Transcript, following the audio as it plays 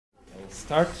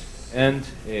start, and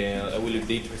I will leave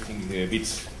the interesting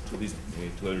bits to this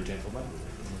to other gentlemen.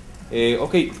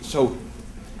 Okay, so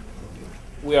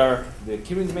we are the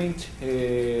keyring main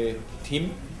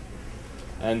team,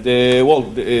 and well,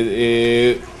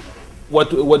 what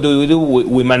do we do?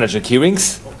 We manage the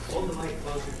keyrings. Hold the mic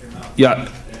closer to your mouth. Yeah.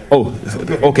 Oh,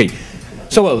 okay.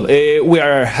 So well, we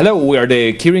are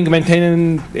the keyring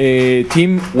maintaining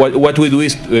team. What we do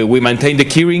is we maintain the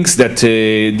keyrings that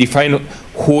define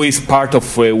who is part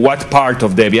of what part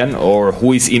of Debian, or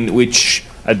who is in which.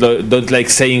 I don't like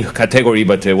saying category,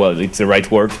 but well, it's the right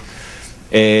word.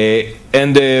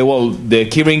 Well, the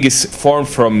keyring is formed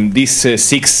from these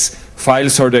 6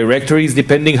 files or directories,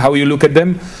 depending how you look at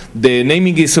them. The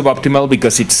naming is suboptimal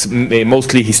because it's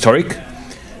mostly historic.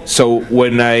 So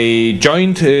when I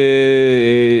joined,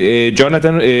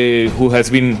 Jonathan, who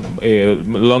has been a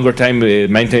longer time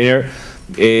maintainer,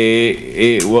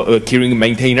 keyring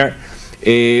maintainer,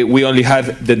 we only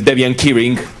had the Debian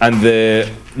keyring and the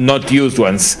not used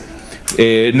ones.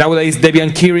 Nowadays,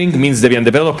 Debian keyring means Debian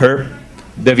developer.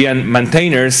 Debian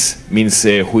maintainers means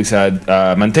who is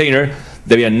a maintainer.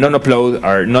 Debian non-upload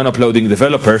are non-uploading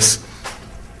developers.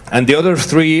 And the other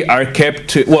 3 are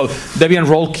kept, well, Debian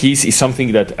role keys is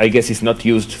something that I guess is not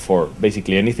used for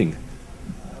basically anything.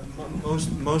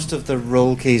 Most of the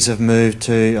role keys have moved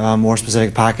to more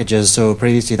specific packages. So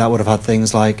previously that would have had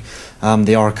things like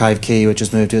the archive key, which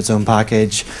has moved to its own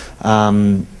package.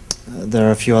 There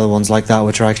are a few other ones like that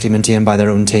which are actually maintained by their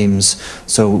own teams.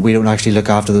 So we don't actually look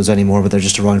after those anymore, but they're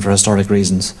just around for historic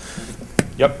reasons.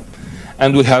 Yep.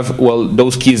 And we have, well,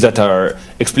 those keys that are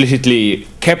explicitly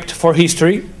kept for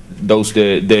history, those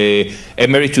the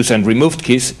emeritus and removed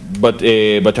keys, but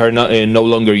are not, no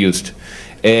longer used.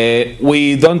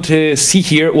 We don't see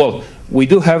here, well, we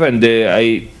do have, and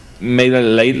I made a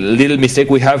little mistake,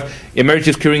 we have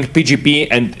emeritus keyring PGP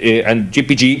and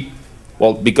GPG,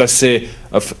 well, because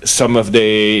of some of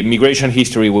the migration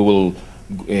history we will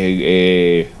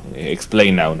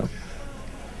explain now. No?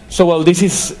 So, well, this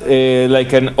is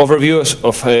like an overview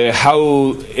of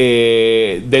how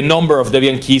the number of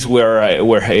Debian keys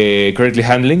we're currently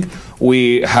handling.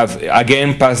 We have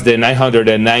again passed the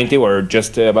 990, or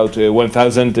just about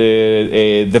 1,000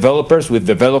 developers with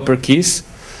developer keys.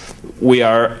 We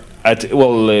are at,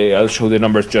 well, I'll show the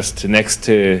numbers just next,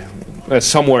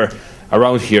 somewhere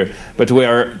around here. But we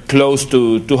are close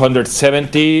to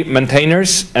 270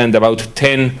 maintainers and about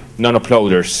 10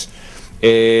 non-uploaders.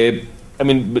 I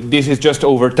mean, this is just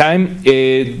over time.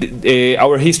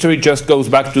 Our history just goes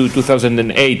back to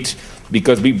 2008,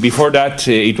 because before that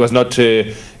it was not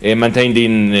maintained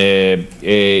in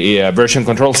a version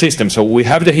control system. So we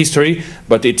have the history,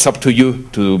 but it's up to you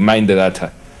to mine the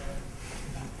data.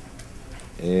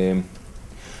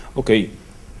 Okay,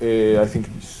 I think.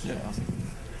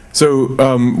 So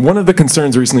one of the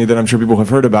concerns recently that I'm sure people have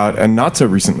heard about, and not so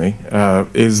recently,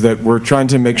 is that we're trying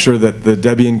to make sure that the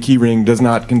Debian keyring does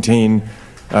not contain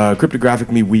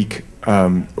cryptographically weak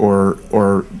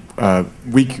or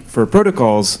weak for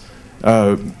protocols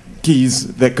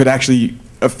keys that could actually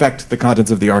affect the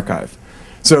contents of the archive.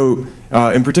 So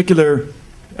in particular,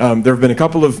 there have been a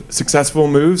couple of successful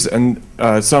moves and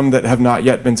some that have not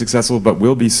yet been successful but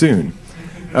will be soon.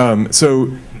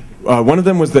 One of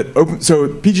them was that so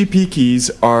PGP keys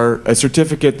are a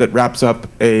certificate that wraps up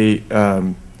a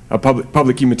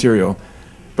public key material.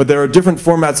 But there are different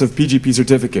formats of PGP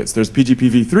certificates. There's PGP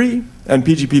v3 and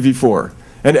PGP v4.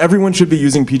 And everyone should be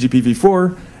using PGP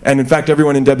v4. And in fact,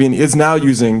 everyone in Debian is now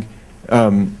using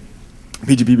PGP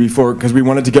v4 because we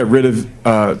wanted to get rid of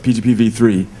PGP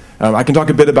v3. I can talk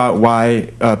a bit about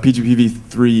why PGP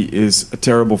v3 is a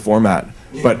terrible format.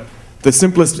 But the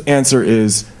simplest answer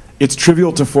is it's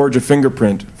trivial to forge a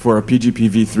fingerprint for a PGP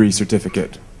v3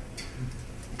 certificate.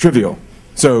 Trivial.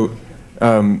 So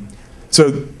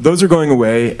those are going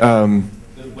away.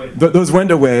 Those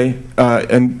went away,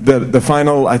 and the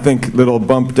final, I think, little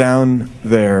bump down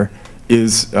there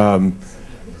is, is a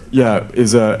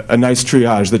nice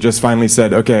triage that just finally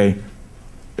said, okay,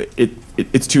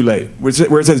 it's too late.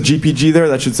 Where it says GPG there,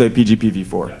 that should say PGP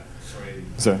v4. Yeah, sorry.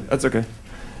 So that's okay.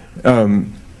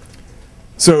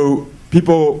 So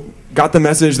people got the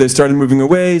message, they started moving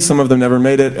away, some of them never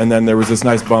made it, and then there was this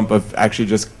nice bump of actually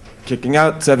just kicking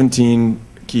out 17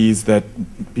 keys that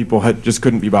people just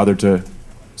couldn't be bothered to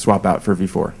swap out for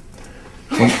v4.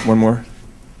 One more?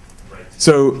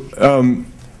 So,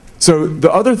 so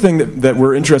the other thing that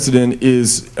we're interested in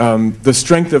is the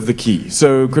strength of the key.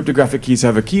 So cryptographic keys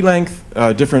have a key length,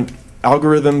 different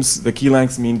algorithms, the key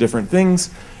lengths mean different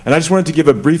things. And I just wanted to give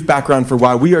a brief background for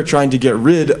why we are trying to get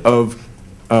rid of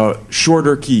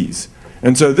shorter keys.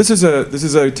 And so this is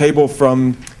a table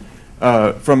from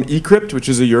from eCrypt, which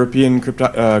is a European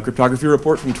cryptography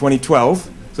report from 2012,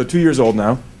 so 2 years old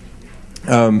now.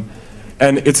 And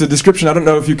it's a description, I don't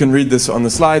know if you can read this on the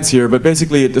slides here, but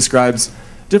basically it describes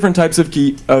different types of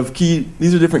key,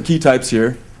 these are different key types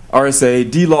here. RSA,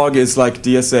 D-log is like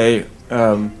DSA,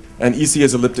 and EC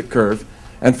is elliptic curve.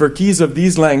 And for keys of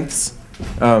these lengths,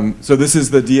 so this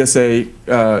is the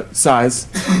DSA size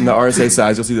and the RSA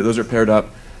size, you'll see that those are paired up.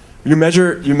 You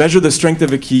measure the strength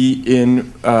of a key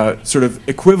in sort of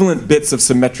equivalent bits of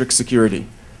symmetric security.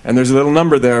 And there's a little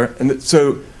number there. And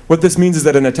so what this means is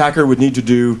that an attacker would need to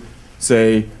do,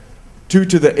 say, 2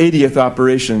 to the 80th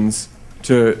operations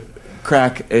to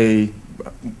crack a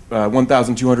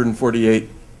 1,248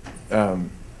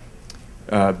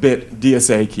 bit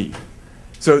DSA key.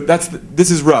 So this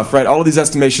is rough, right? All of these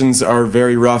estimations are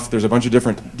very rough. There's a bunch of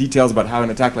different details about how an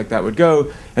attack like that would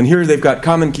go. And here they've got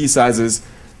common key sizes.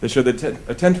 They show that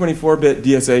a 1024-bit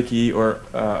DSA key or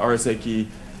RSA key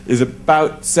is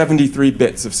about 73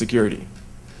 bits of security.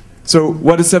 So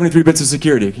what is 73 bits of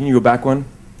security? Can you go back one?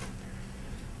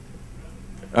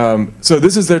 So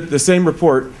this is the same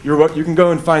report. You can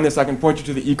go and find this. I can point you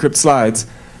to the eCrypt slides.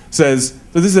 So this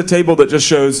is a table that just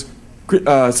shows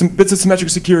some bits of symmetric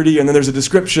security, and then there's a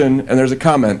description, and there's a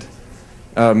comment.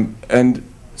 And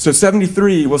so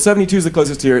 73, well, 72 is the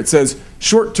closest here. It says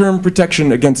short-term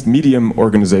protection against medium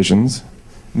organizations,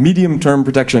 medium-term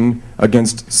protection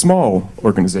against small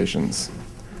organizations.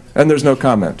 And there's no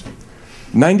comment.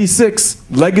 96,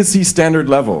 legacy standard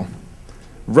level,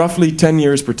 roughly 10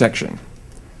 years protection.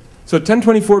 So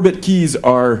 1024-bit keys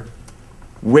are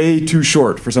way too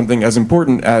short for something as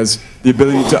important as the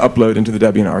ability to upload into the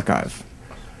Debian archive.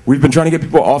 We've been trying to get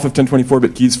people off of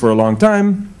 1024-bit keys for a long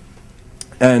time,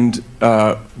 and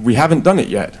we haven't done it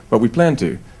yet, but we plan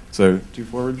to. So 2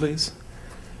 forward, please.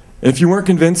 If you weren't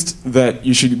convinced that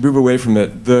you should move away from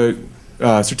it, the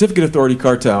Certificate Authority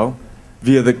Cartel,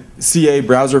 via the CA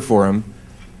browser forum,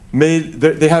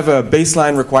 they have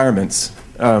baseline requirements,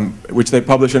 which they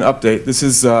publish and update. This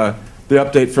is the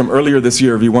update from earlier this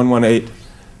year, V118.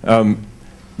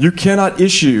 You cannot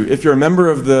issue, if you're a member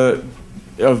of the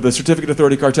Certificate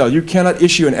Authority Cartel, you cannot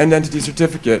issue an end entity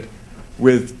certificate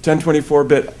with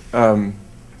 1024-bit,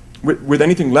 with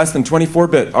anything less than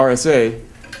 24-bit RSA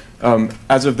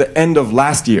as of the end of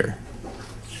last year.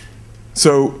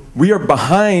 So we are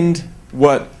behind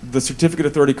what the Certificate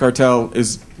Authority Cartel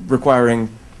is requiring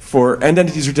for end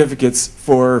entity certificates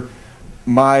for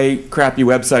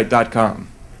mycrappywebsite.com.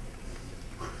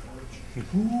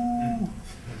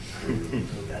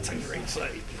 That's a great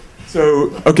site.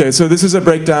 So, okay, so this is a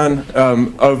breakdown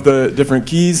of the different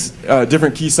keys,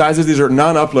 different key sizes. These are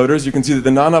non-uploaders. You can see that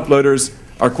the non-uploaders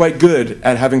are quite good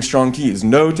at having strong keys.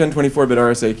 No 1024-bit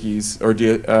RSA keys or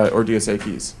DSA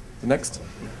keys. The next.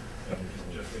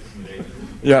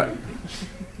 Yeah.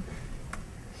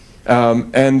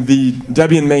 And the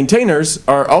Debian maintainers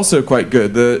are also quite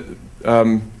good.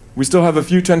 We still have a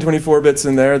few 1024 bits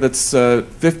in there. That's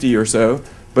 50 or so,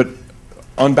 but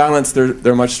on balance,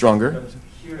 they're much stronger.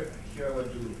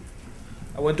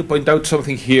 I want to point out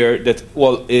something here that,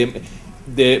 well,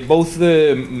 both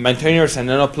the maintainers and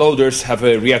non-uploaders have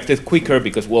reacted quicker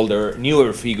because, well, they're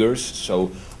newer figures.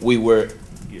 So we were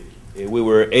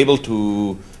able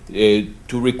to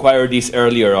require this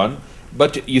earlier on.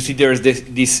 But you see, there's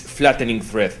this flattening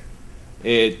trend.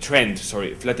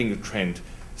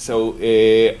 So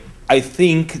I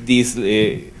think this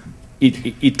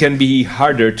it can be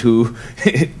harder to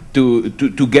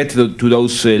to get to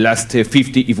those last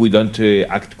 50 if we don't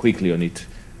act quickly on it.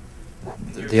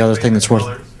 The other thing that's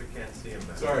worth.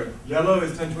 Sorry, yellow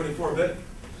is 1024-bit,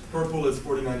 purple is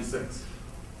 4096.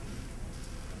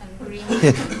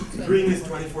 Green is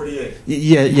 2048.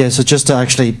 Yeah. So just to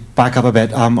actually back up a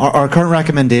bit, our current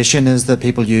recommendation is that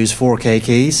people use 4K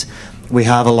keys. We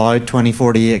have allowed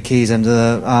 2048 keys into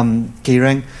the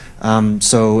keyring.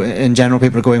 So in general,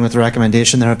 people are going with the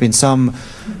recommendation. There have been some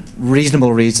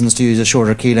reasonable reasons to use a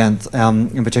shorter key length.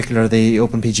 In particular, the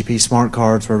OpenPGP smart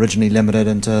cards were originally limited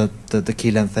into the key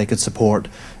length they could support.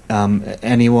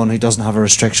 Anyone who doesn't have a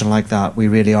restriction like that, we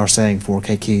really are saying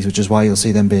 4K keys, which is why you'll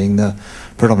see them being the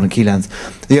predominant key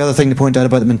length. The other thing to point out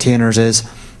about the maintainers is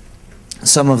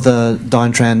some of the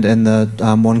downtrend in the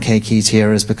 1K keys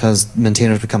here is because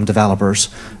maintainers become developers,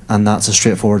 and that's a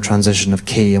straightforward transition of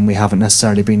key, and we haven't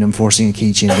necessarily been enforcing a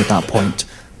key change at that point.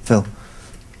 Phil?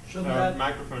 Shouldn't that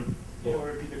microphone?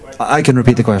 Repeat the question. I can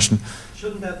repeat the question.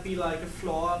 Shouldn't that be like a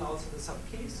flaw and also the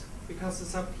subkeys? Because the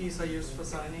subkeys are used for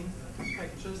signing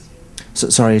packages. So,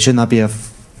 sorry, shouldn't that be a...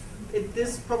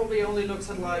 this probably only looks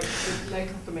at like the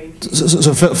length of the main key.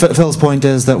 So Phil's point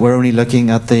is that we're only looking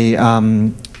at the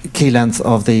key length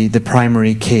of the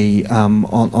primary key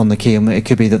on the key. It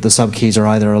could be that the subkeys are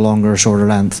either a longer or shorter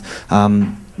length.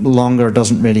 Longer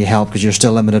doesn't really help because you're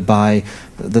still limited by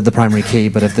the primary key,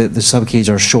 but if the subkeys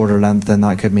are shorter length, then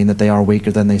that could mean that they are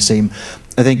weaker than they seem.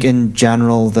 I think in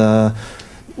general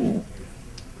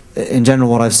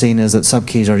what I've seen is that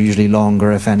subkeys are usually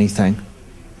longer, if anything,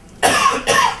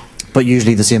 but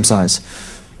usually the same size.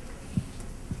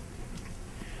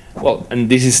 Well, and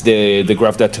this is the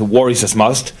graph that worries us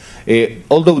most.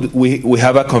 Although we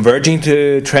have a converging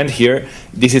trend here,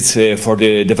 this is for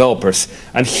the developers.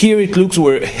 And here it looks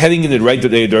we're heading in the right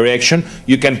direction.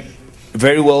 You can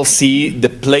very well see the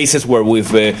places where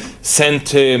we've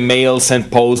sent mail,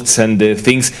 sent posts, and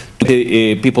things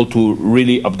to people to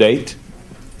really update.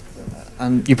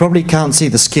 And you probably can't see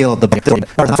the scale of the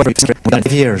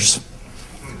 5 years.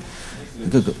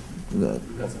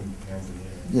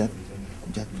 Yeah.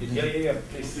 Yeah.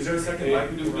 Please. Is there a second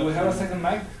mic? Do we have a second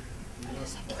mic?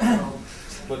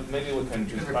 But maybe we can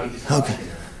just run this. Okay.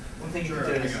 One thing you could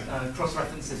do is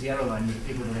cross-reference this yellow line with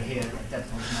people that are here at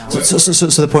DebConf now.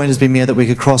 So the point has been made that we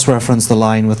could cross-reference the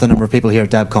line with the number of people here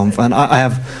at DebConf, and I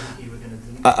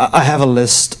have a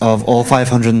list of all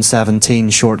 517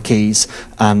 short keys,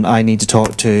 and I need to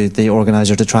talk to the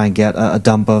organizer to try and get a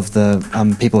dump of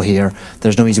the people here.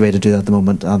 There's no easy way to do that at the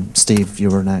moment. Steve, you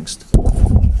were next.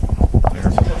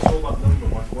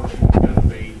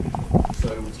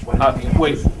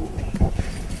 Wait.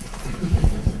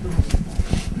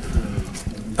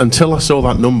 Until I saw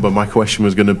that number, my question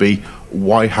was going to be,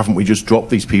 why haven't we just dropped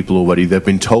these people already? They've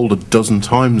been told a dozen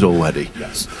times already.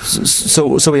 Yes.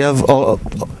 So we have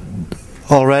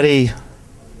already.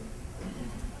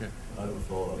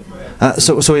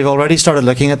 So we've already started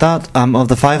looking at that. Of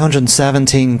the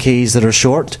 517 keys that are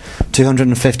short,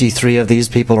 253 of these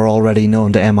people are already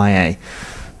known to MIA.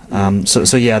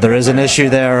 So yeah, there is an issue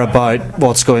there about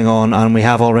what's going on, and we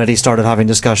have already started having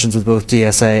discussions with both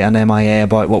DSA and MIA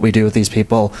about what we do with these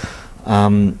people,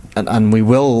 and we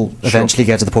will eventually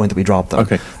get to the point that we drop them.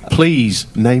 Okay, please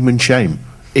name and shame.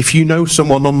 If you know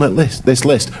someone on that this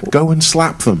list, go and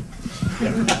slap them.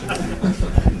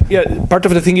 Yeah, part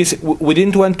of the thing is we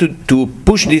didn't want to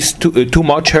push this too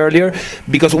much earlier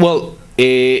because, well,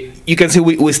 you can see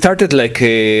we started like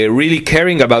really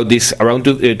caring about this around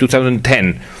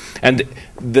 2010, and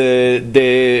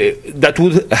that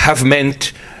would have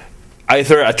meant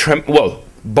either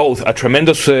both a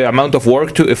tremendous amount of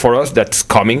work for us that's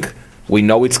coming. We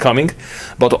know it's coming,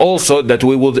 but also that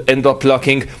we would end up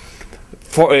locking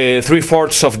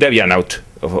 3/4 of Debian out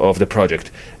of the project.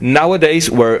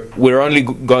 Nowadays, we're only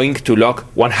going to lock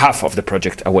 1/2 of the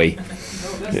project away.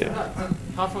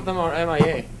 Half of them are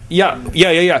MIA. Yeah.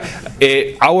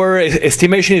 Our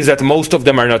estimation is that most of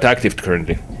them are not active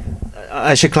currently.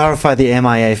 I should clarify the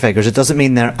MIA figures. It doesn't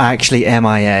mean they're actually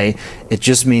MIA. It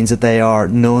just means that they are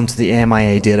known to the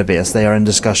MIA database. They are in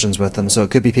discussions with them. So it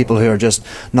could be people who are just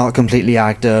not completely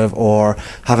active or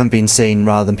haven't been seen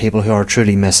rather than people who are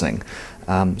truly missing.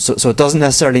 So it doesn't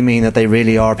necessarily mean that they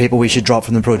really are people we should drop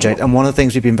from the project. And one of the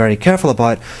things we've been very careful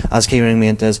about as keyring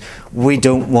maint is we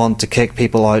don't want to kick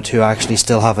people out who actually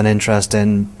still have an interest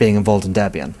in being involved in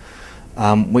Debian.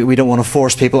 We don't want to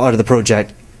force people out of the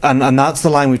project. And that's the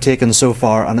line we've taken so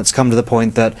far, and it's come to the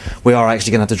point that we are actually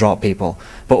going to have to drop people.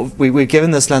 But we've given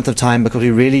this length of time because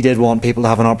we really did want people to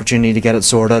have an opportunity to get it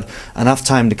sorted, enough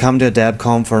time to come to a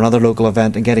DebConf or another local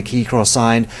event and get a key cross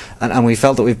signed, and we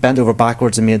felt that we've bent over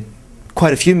backwards and made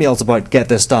quite a few meals about get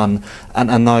this done,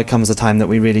 and now comes the time that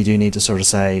we really do need to sort of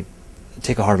say,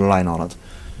 take a harder line on it.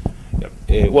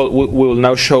 Well, we will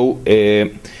now show.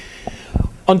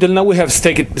 Until now, we have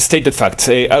stated facts.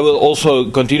 I will also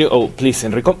continue. Oh, please,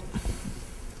 Enrico.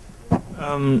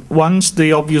 Once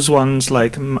the obvious ones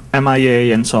like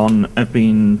MIA and so on have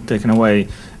been taken away,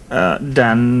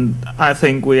 then I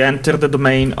think we enter the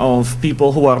domain of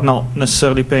people who are not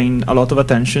necessarily paying a lot of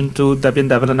attention to Debian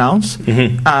Dev and Announce.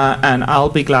 And I'll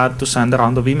be glad to send a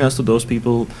round of emails to those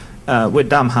people with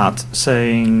Damn Hat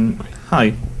saying,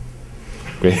 hi.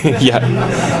 Yeah.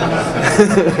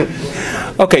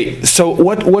 Okay, so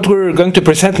what we're going to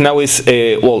present now is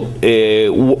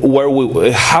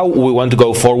how we want to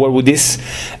go forward with this,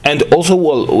 and also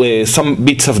some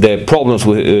bits of the problems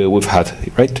we've had,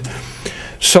 right?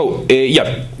 So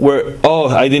yeah,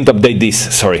 I didn't update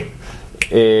this. Sorry.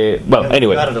 Well,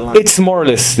 anyway, it's more or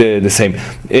less the same.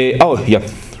 Oh yeah,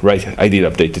 right. I did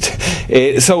update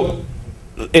it. So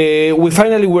we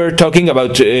finally were talking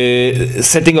about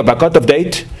setting up a cutoff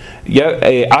date.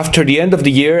 yeah, after the end of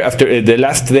the year, after the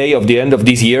last day of the end of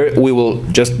this year, we will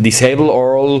just disable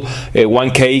all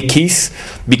 1K keys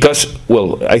because,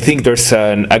 well, I think there's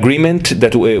an agreement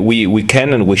that we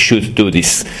can and we should do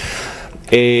this.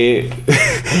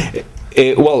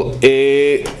 Well,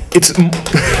 it's.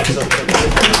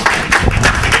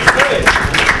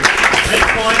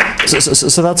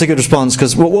 So that's a good response,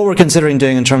 because what we're considering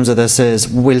doing in terms of this is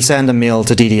we'll send a mail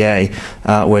to DDA,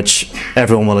 which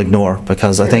everyone will ignore,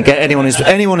 because I think anyone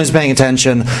who's paying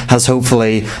attention has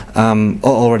hopefully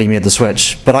already made the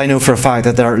switch. But I know for a fact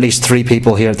that there are at least 3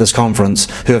 people here at this conference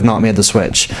who have not made the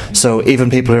switch. So even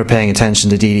people who are paying attention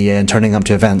to DDA and turning up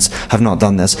to events have not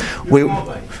done this.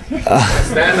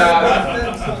 Stand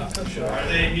up.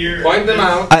 Point them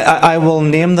out. I will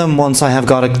name them once I have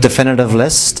got a definitive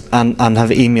list and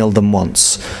have emailed them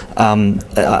once. No.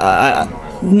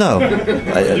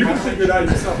 You can figure it out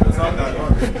yourself. It's not that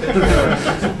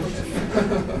hard.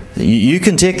 You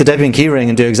can take the Debian keyring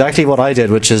and do exactly what I did,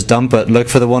 which is dump it, look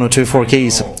for the 1024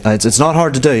 keys. It's not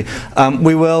hard to do.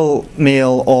 We will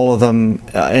mail all of them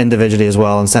individually as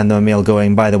well and send them a mail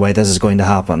going, by the way, this is going to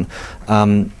happen.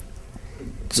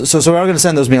 So we are going to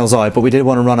send those mails out, but we did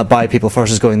want to run it by people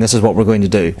first as going, this is what we're going to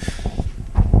do.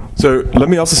 So let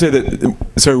me also say that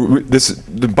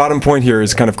the bottom point here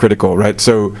is kind of critical, right?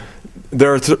 So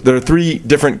there are 3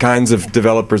 different kinds of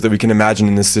developers that we can imagine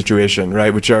in this situation,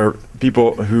 right? Which are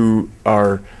people who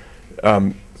are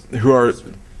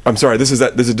I'm sorry. There's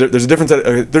a different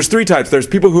set. There's 3 types. There's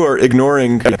people who are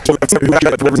ignoring. People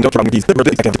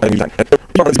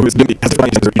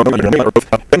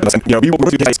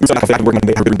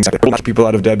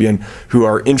out of Debian who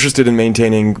are interested in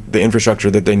maintaining the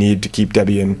infrastructure that they need to keep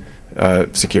Debian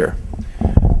secure.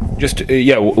 Just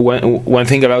yeah, one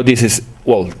thing about this is,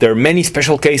 well, there are many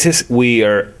special cases. We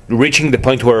are reaching the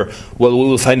point where, well, we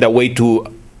will find a way to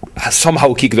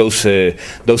somehow kick those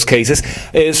cases.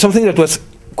 Something that was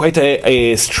quite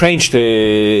strange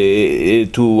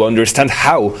to understand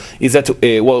how is that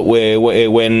well,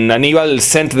 when Aníbal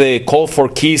sent the call for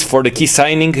keys for the key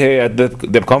signing at the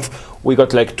DebConf, we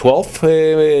got like 12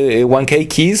 1K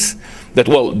keys that,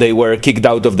 well, they were kicked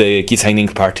out of the key signing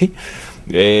party.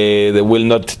 They will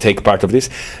not take part of this.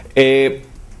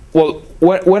 Well,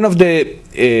 one of the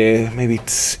maybe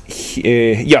it's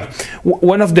yeah,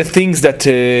 one of the things that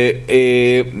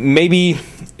may be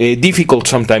difficult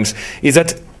sometimes is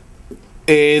that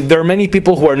there are many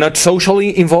people who are not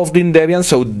socially involved in Debian,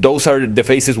 so those are the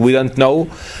faces we don't know.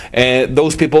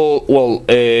 Those people, well,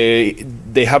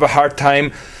 they have a hard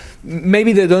time.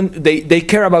 Maybe they don't. They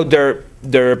care about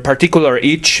their particular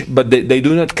itch, but they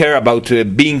do not care about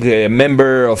being a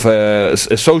member of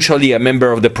socially a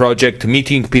member of the project,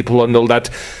 meeting people and all that.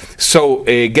 So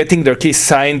getting their keys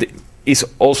signed is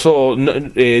also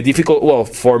difficult, well,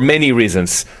 for many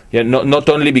reasons. Yeah, not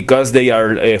only because they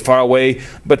are far away,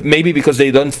 but maybe because they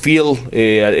don't feel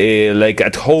like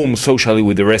at home socially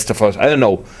with the rest of us. I don't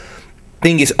know.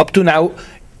 Thing is, up to now,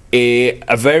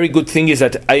 a very good thing is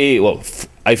that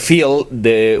I feel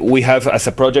we have, as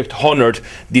a project, honored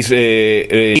this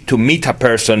to meet a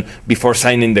person before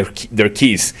signing their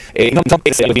keys.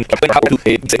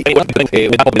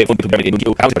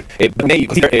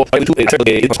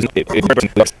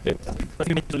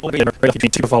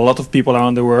 Of a lot of people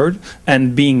around the world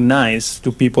and being nice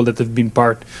to people that have been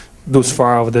part thus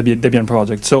far of the Debian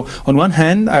project. So on one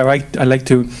hand, I like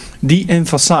to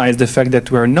de-emphasize the fact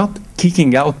that we're not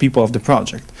kicking out people of the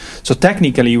project. So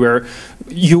technically, you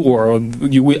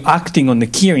acting on the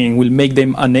keyring will make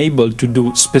them unable to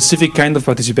do specific kind of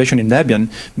participation in Debian,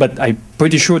 but I'm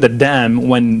pretty sure that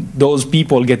when those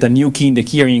people get a new key in the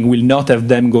keyring, will not have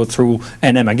them go through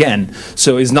NM again.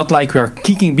 So it's not like we are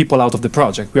kicking people out of the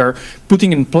project. We are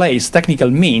putting in place technical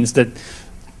means that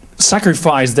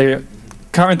sacrifice their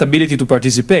current ability to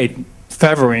participate,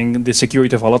 favoring the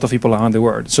security of a lot of people around the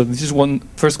world. So this is one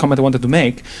first comment I wanted to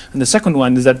make. And the second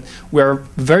one is that we are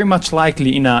very much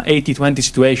likely in a 80-20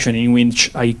 situation in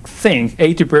which I think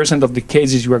 80% of the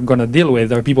cases you are going to deal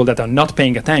with are people that are not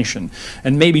paying attention.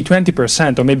 And maybe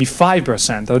 20% or maybe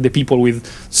 5% are the people with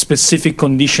specific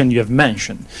condition you have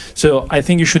mentioned. So I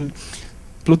think you should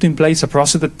put in place a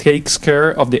process that takes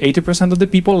care of the 80% of the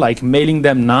people, like mailing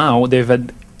them now. They've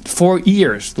had 4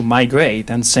 years to migrate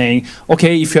and saying,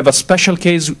 okay, if you have a special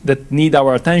case that need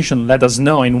our attention, let us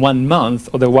know in 1 month,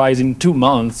 otherwise in 2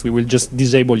 months we will just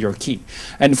disable your key.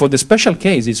 And for the special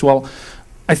cases, well,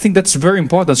 I think that's very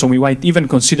important, so we might even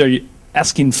consider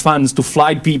asking funds to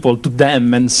fly people to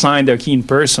them and sign their key in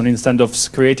person instead of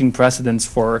creating precedents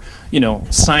for,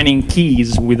 signing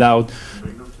keys without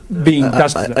being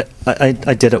touched.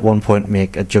 I did at one point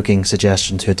make a joking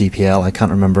suggestion to a DPL, I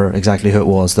can't remember exactly who it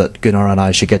was, that Gunnar and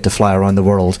I should get to fly around the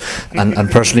world and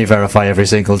personally verify every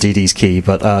single DD's key,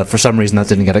 but for some reason that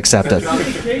didn't get accepted.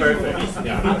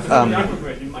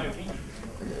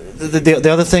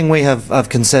 The other thing we have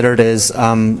considered is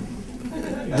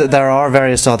there are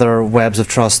various other webs of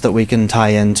trust that we can tie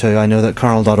into. I know that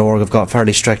kernel.org have got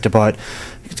fairly strict about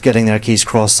getting their keys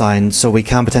cross-signed, so we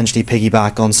can potentially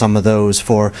piggyback on some of those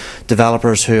for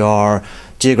developers who are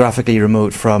geographically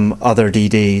remote from other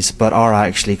DDs but are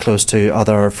actually close to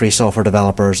other free software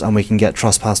developers, and we can get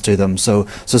trust passed to them. So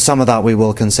some of that we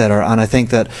will consider, and I think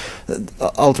that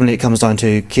ultimately it comes down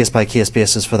to case-by-case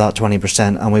basis for that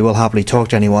 20%, and we will happily talk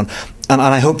to anyone. And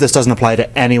I hope this doesn't apply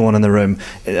to anyone in the room.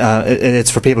 It's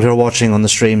for people who are watching on the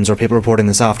streams or people reporting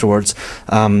this afterwards.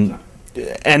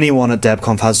 Anyone at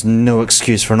DebConf has no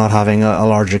excuse for not having a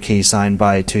larger key signed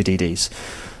by 2 DDs.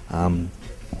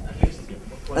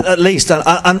 At least.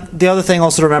 And the other thing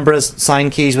also to remember is sign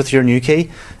keys with your new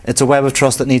key. It's a web of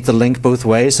trust that needs to link both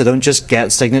ways, so don't just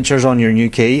get signatures on your new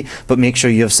key, but make sure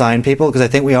you have signed people, because I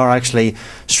think we are actually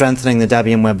strengthening the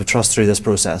Debian web of trust through this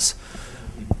process.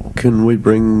 Can we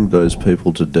bring those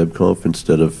people to DebConf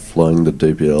instead of flying the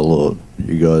DPL or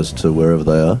you guys to wherever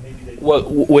they are? Well,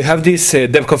 we have this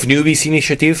DebConf Newbies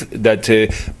initiative that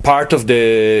part of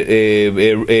the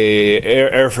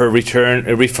airfare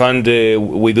refund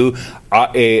we do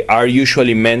are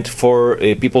usually meant for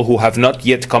people who have not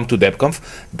yet come to DebConf.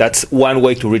 That's one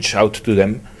way to reach out to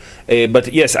them.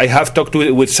 But yes, I have talked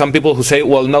with some people who say,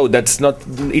 well, no, it's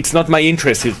not my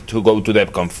interest to go to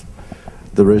DebConf.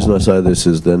 The reason I say this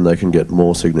is then they can get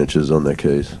more signatures on their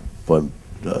keys by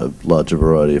a larger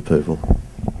variety of people.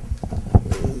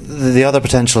 The other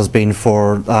potential has been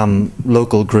for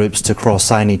local groups to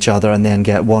cross-sign each other and then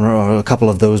get one or a couple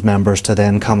of those members to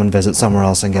then come and visit somewhere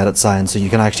else and get it signed. So you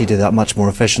can actually do that much more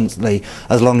efficiently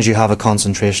as long as you have a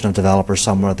concentration of developers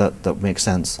somewhere that makes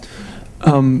sense.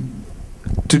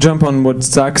 To jump on what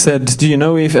Zach said, do you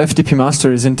know if FTP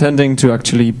Master is intending to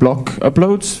actually block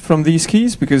uploads from these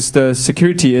keys? Because the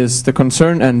security is the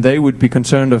concern, and they would be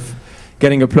concerned of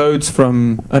getting uploads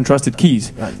from untrusted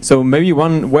keys. Right. So maybe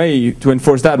one way to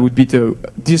enforce that would be to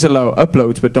disallow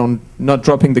uploads, but not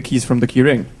dropping the keys from the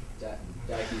keyring.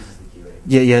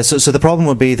 Yeah. So the problem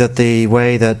would be that the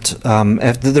way that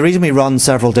the reason we run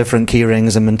several different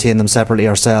keyrings and maintain them separately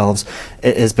ourselves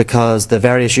is because the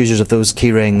various users of those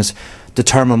keyrings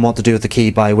determine what to do with the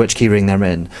key by which keyring they're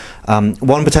in.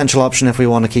 One potential option, if we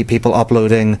want to keep people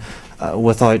uploading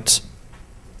without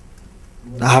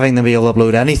having them be able to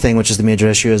upload anything, which is the major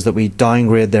issue, is that we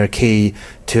downgrade their key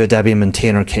to a Debian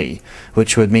maintainer key,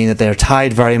 which would mean that they're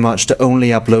tied very much to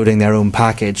only uploading their own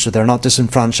package, so they're not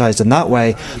disenfranchised in that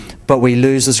way, but we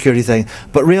lose the security thing.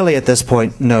 But really at this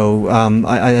point, no,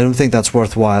 I don't think that's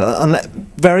worthwhile.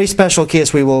 Very special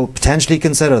case, we will potentially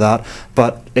consider that,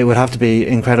 but it would have to be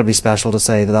incredibly special to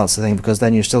say that that's the thing, because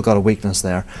then you've still got a weakness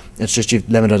there. It's just you've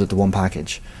limited it to one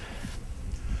package.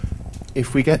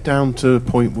 If we get down to a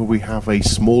point where we have a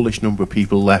smallish number of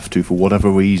people left who, for whatever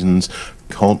reasons,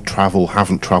 can't travel,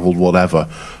 haven't travelled, whatever,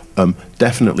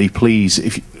 definitely, please,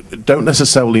 if you, don't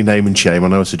necessarily name and shame. I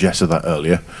know I suggested that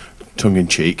earlier,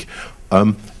 tongue-in-cheek.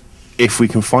 If we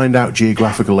can find out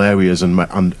geographical areas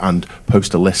and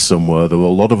post a list somewhere, there are a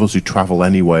lot of us who travel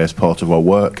anyway as part of our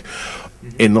work.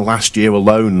 In the last year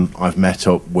alone, I've met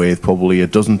up with probably a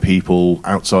dozen people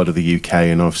outside of the UK,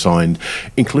 and I've signed,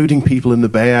 including people in the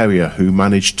Bay Area who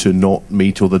managed to not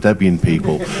meet other Debian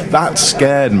people. That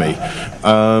scared me.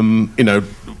 You know,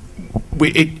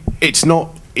 it's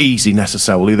not easy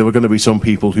necessarily. There are going to be some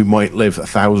people who might live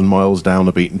 1,000 miles down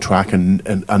a beaten track,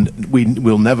 and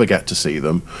we'll never get to see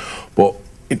them. But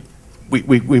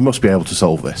we must be able to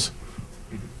solve this.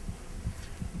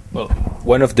 Well,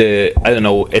 one of the, I don't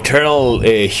know, eternal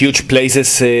huge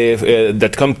places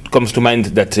that comes to mind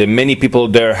that many people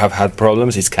there have had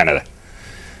problems is Canada.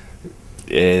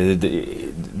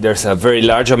 There's a very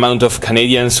large amount of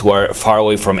Canadians who are far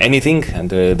away from anything, and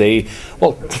they,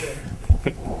 well...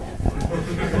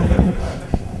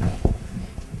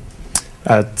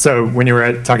 So when you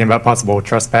were talking about possible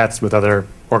trust paths with other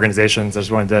organizations, I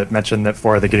just wanted to mention that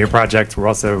for the GNU project, we're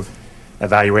also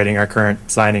evaluating our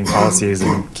current signing policies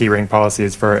and keyring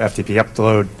policies for FTP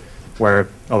upload, where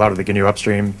a lot of the GNU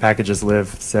upstream packages live.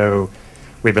 So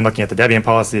we've been looking at the Debian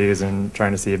policies and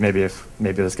trying to see if maybe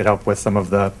this could help with some of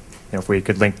the, if we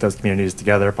could link those communities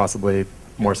together, possibly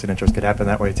more signatures could happen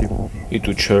that way too. It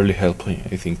would surely help, I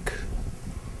think.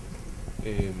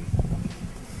 Maybe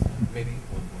we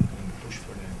can push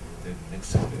for the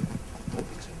next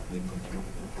topics and then continue.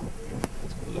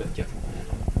 Yeah.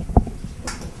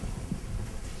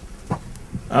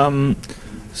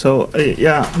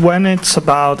 Yeah, when it's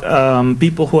about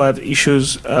people who have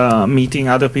issues meeting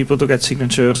other people to get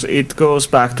signatures, it goes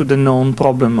back to the known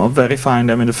problem of verifying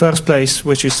them in the first place,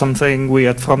 which is something we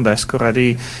at Front Desk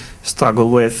already struggle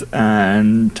with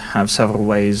and have several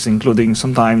ways, including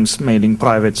sometimes mailing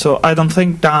private. So I don't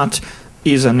think that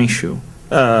is an issue.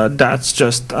 That's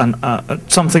just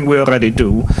something we already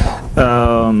do.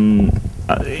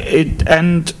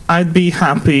 And I'd be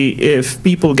happy if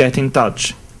people get in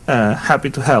touch. Happy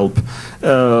to help.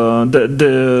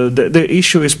 The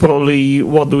issue is probably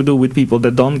what do we do with people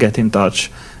that don't get in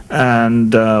touch,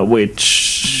 and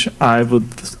which I would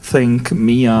think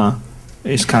Mia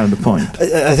is kind of the point.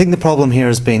 I think the problem here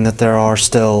has been that there are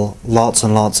still lots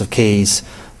and lots of keys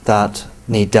that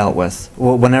need dealt with.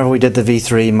 Whenever we did the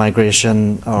V3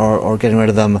 migration or getting rid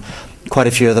of them, quite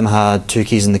a few of them had 2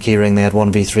 keys in the keyring. They had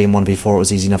one V3 and one V4. It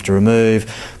was easy enough to remove.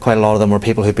 Quite a lot of them were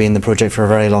people who've been in the project for a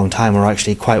very long time, were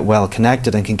actually quite well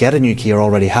connected and can get a new key or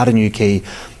already had a new key.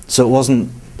 So it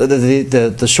wasn't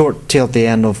the short tail at the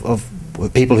end of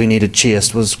people who needed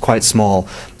chased was quite small.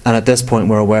 And at this point,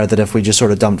 we're aware that if we just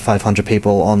sort of dumped 500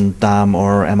 people on DAM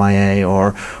or MIA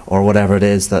or whatever it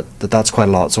is, that's quite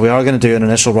a lot. So we are going to do an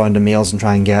initial round of mails and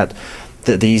try and get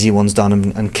the easy ones done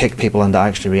and kick people into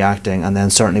actually reacting, and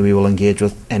then certainly we will engage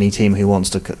with any team who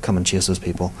wants to come and chase those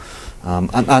people.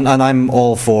 And I'm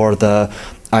all for the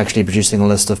actually producing a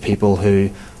list of people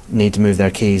who need to move their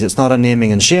keys. It's not a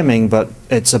naming and shaming, but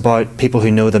it's about people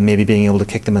who know them maybe being able to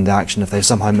kick them into action if they've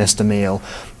somehow missed a mail,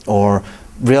 or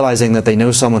realising that they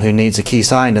know someone who needs a key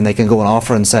signed and they can go and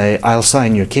offer and say, I'll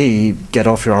sign your key, get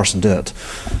off your arse and do it.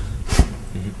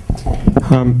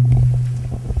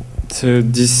 So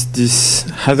this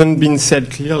hasn't been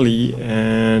said clearly,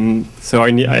 and so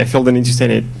I feel the need to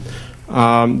say it.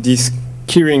 These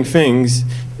keyring things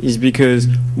is because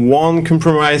one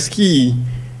compromised key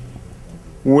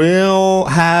will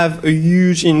have a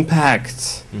huge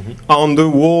impact on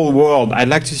the whole world. I'd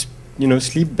like to,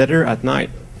 sleep better at night.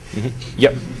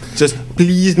 Yep. Just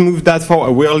please move that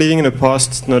forward. We're living in a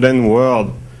post-Snowden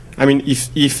world. I mean,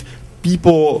 if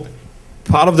people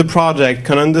part of the project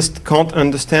can't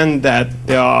understand that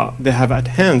they have at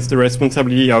hands the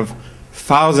responsibility of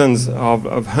thousands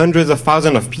of hundreds of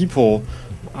thousands of people,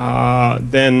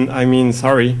 then I mean,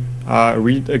 sorry,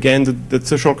 read again the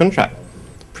social contract.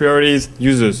 Priorities,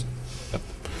 users,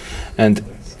 and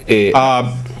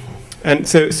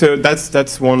so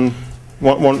that's one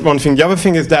thing. The other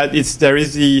thing is that there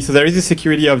is the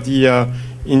security of the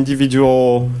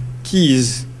individual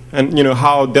keys, and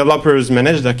how developers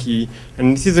manage their key,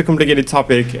 and this is a complicated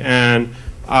topic. And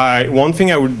one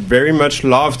thing I would very much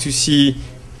love to see.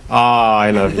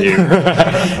 I love you.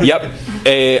 Yep.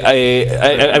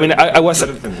 I mean, I was.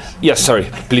 Yes,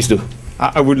 sorry. Please do.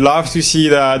 I would love to see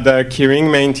the keyring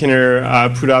maintainer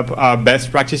put up a best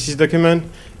practices document,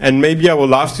 and maybe I would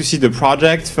love to see the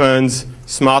project funds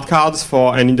smart cards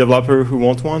for any developer who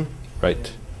wants one.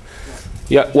 Right.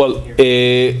 Yeah. Well.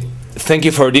 Thank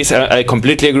you for this. I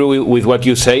completely agree with what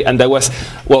you say. And I was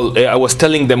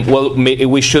telling them,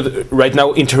 we should right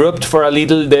now interrupt for a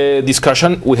little the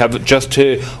discussion. We have just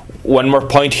one more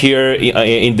point here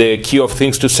in the queue of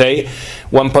things to say.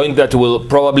 One point that will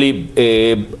probably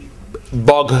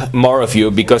bug more of you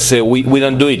because we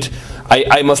don't do it.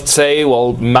 I must say,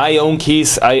 my own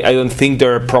keys, I don't think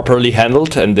they're properly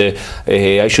handled, and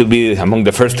I should be among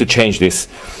the first to change this.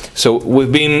 So we've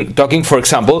been talking, for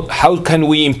example, how can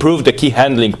we improve the key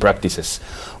handling practices?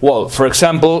 Well, for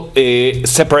example,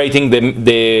 separating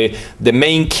the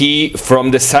main key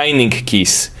from the signing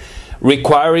keys,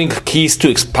 requiring keys to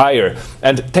expire,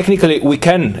 and technically we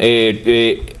can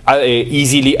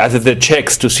easily add the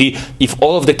checks to see if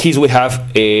all of the keys we have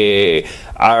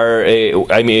are.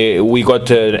 I mean, we got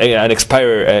an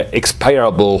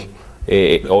expirable.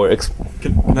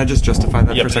 Can I just justify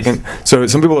that for a second? Please. So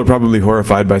some people are probably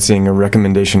horrified by seeing a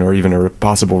recommendation or even a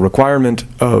possible requirement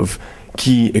of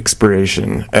key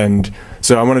expiration. And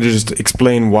so I wanted to just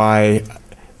explain why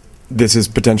this is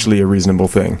potentially a reasonable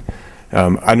thing.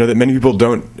 I know that many people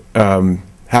don't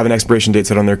have an expiration date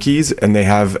set on their keys, and they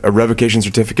have a revocation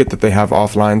certificate that they have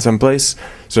offline someplace,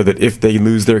 so that if they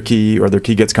lose their key or their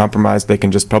key gets compromised, they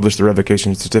can just publish the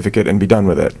revocation certificate and be done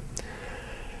with it.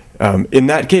 In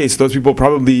that case, those people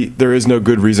probably, there is no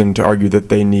good reason to argue that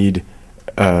they need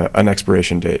an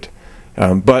expiration date.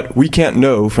 But we can't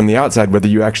know from the outside whether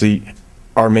you actually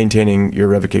are maintaining your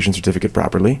revocation certificate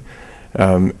properly.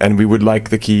 And we would like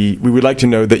to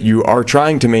know that you are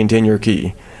trying to maintain your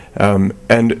key.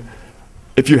 And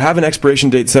if you have an expiration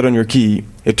date set on your key,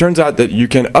 it turns out that you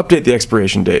can update the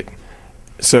expiration date.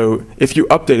 So if you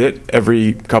update it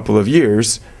every couple of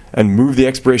years, and move the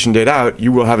expiration date out,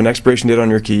 you will have an expiration date on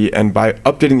your key, and by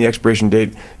updating the expiration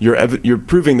date, you're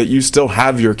proving that you still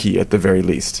have your key at the very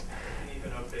least.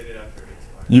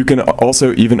 You can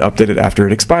also even update it after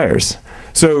it expires.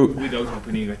 So without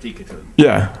opening a ticket.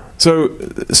 Yeah. So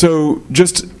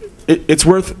just it's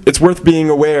worth being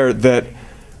aware that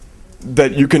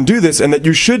you can do this, and that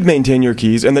you should maintain your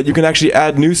keys, and that you can actually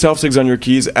add new self-sigs on your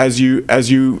keys as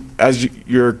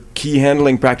your key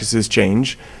handling practices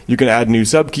change. You can add new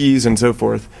subkeys and so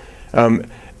forth.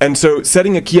 And so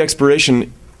setting a key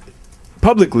expiration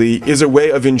publicly is a way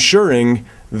of ensuring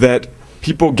that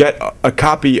people get a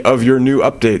copy of your new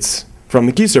updates from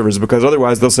the key servers, because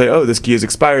otherwise they'll say, oh, this key is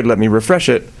expired, let me refresh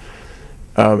it,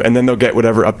 and then they'll get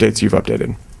whatever updates you've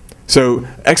updated. So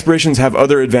expirations have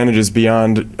other advantages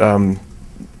beyond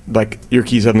like your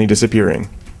key suddenly disappearing.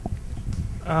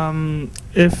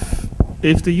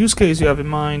 If the use case you have in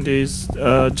mind is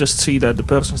just see that the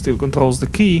person still controls the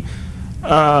key,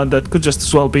 that could just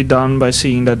as well be done by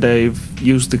seeing that they've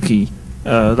used the key.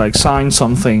 Like signed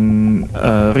something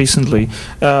recently,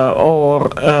 or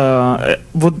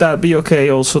would that be okay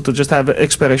also to just have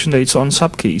expiration dates on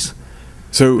subkeys?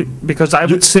 So because I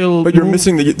would still. But you're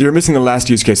missing the last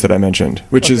use case that I mentioned,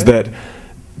 which is that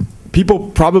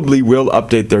people probably will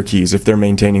update their keys if they're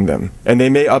maintaining them, and they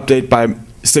may update by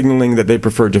signaling that they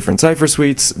prefer different cipher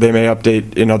suites. They may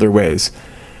update in other ways.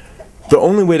 The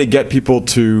only way to get people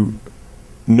to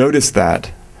notice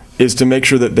that is to make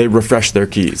sure that they refresh their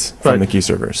keys from the key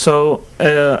servers. So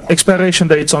expiration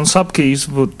dates on subkeys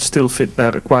would still fit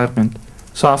that requirement.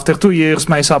 So after 2 years,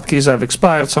 my subkeys have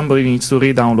expired. Somebody needs to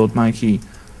re-download my key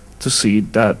to see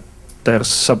that there's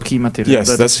subkey material.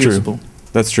 Yes, that's true.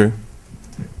 That's true.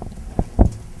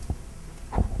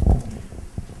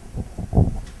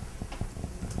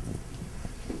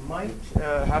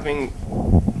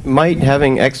 Might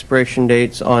having expiration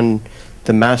dates on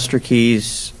the master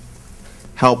keys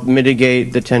help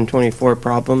mitigate the 1024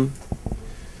 problem?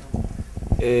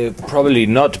 Probably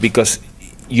not, because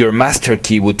your master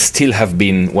key would still have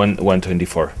been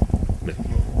 124.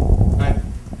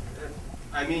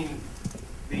 I mean,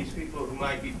 these people who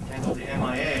might be potentially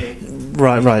MIA,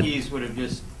 right. keys would have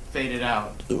just faded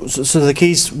out. So the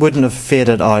keys wouldn't have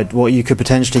faded out. What you could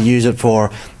potentially use it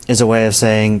for is a way of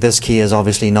saying this key is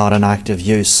obviously not in active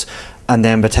use, and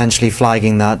then potentially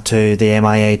flagging that to the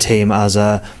MIA team as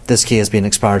this key has been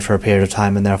expired for a period of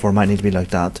time and therefore might need to be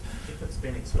looked at. If it's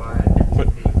been expired,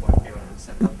 then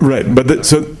Right, but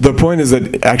so the point is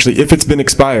that actually, if it's been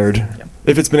expired,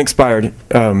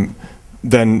 then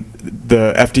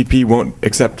the FTP won't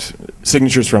accept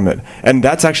signatures from it, and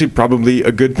that's actually probably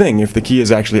a good thing if the key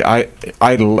is actually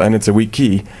idle and it's a weak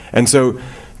key. And so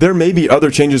there may be other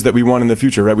changes that we want in the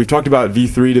future, right? We've talked about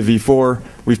V3 to V4.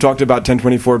 We've talked about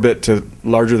 1024-bit to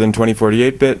larger than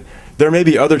 2048-bit. There may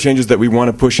be other changes that we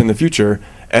want to push in the future,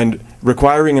 and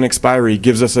requiring an expiry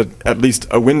gives us at least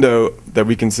a window that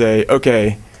we can say,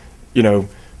 okay, you know,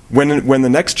 when the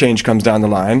next change comes down the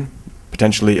line,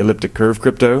 potentially elliptic curve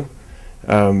crypto,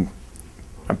 I'm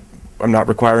not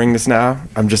requiring this now.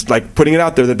 I'm just like putting it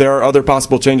out there that there are other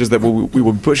possible changes that we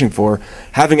will be pushing for.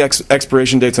 Having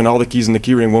expiration dates on all the keys in the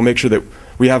keyring will make sure that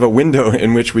we have a window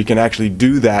in which we can actually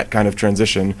do that kind of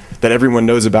transition that everyone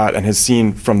knows about and has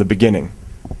seen from the beginning.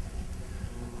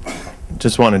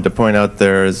 Just wanted to point out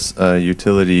there's a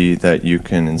utility that you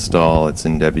can install. It's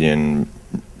in Debian,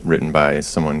 written by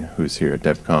someone who's here at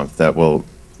DebConf, that will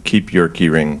keep your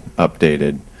keyring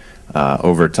updated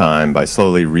over time by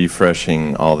slowly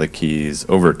refreshing all the keys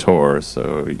over Tor,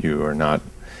 so you are not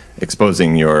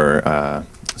exposing your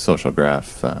social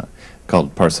graph,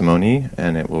 called Parsimony,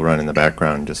 and it will run in the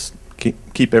background. Just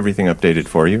keep everything updated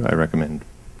for you. I recommend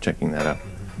checking that out.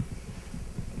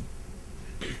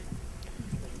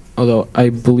 Although I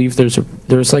believe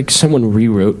there's like someone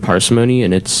rewrote Parsimony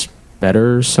and it's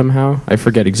better somehow. I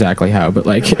forget exactly how, but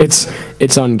like it's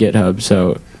on GitHub,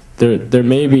 so there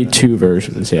may be two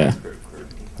versions. Yeah,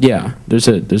 yeah. There's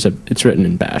a it's written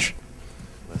in Bash.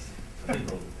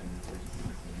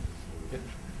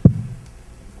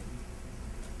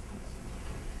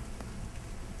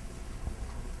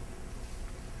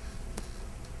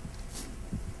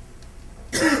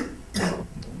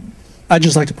 I'd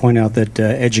just like to point out that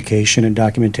education and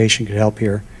documentation could help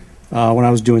here. When I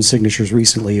was doing signatures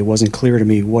recently, it wasn't clear to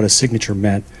me what a signature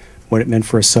meant, what it meant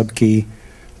for a subkey,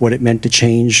 what it meant to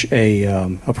change a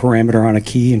parameter on a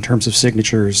key in terms of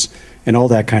signatures, and all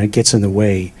that kind of gets in the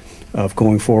way of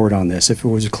going forward on this. If it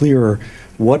was clearer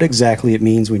what exactly it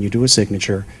means when you do a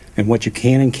signature and what you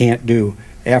can and can't do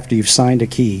after you've signed a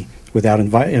key without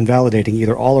invalidating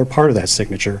either all or part of that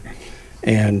signature,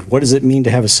 and what does it mean to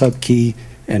have a subkey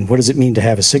And what does it mean to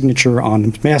have a signature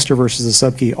on master versus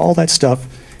a subkey? All that stuff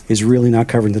is really not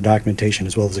covering the documentation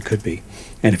as well as it could be.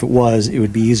 And if it was, it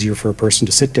would be easier for a person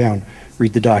to sit down,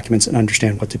 read the documents, and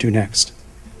understand what to do next.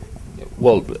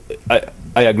 Well,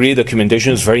 I agree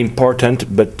documentation is very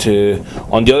important, but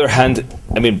on the other hand,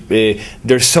 I mean,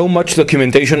 there's so much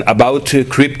documentation about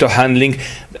crypto handling.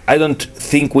 I don't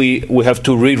think we have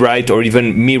to rewrite or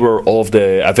even mirror all of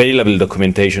the available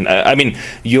documentation. I mean,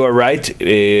 you are right.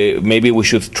 Maybe we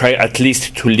should try at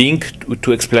least to link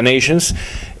to explanations.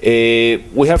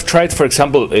 We have tried, for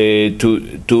example,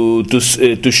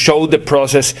 to show the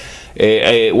process.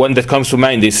 One that comes to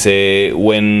mind is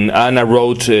when Anna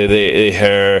wrote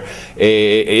her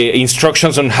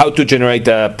instructions on how to generate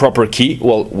a proper key.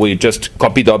 Well, we just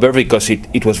copied over because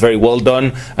it was very well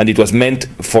done and it was meant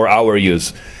for our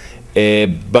use.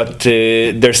 But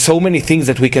there's so many things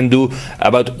that we can do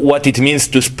about what it means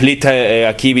to split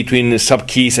a key between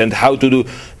subkeys and how to do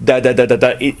that.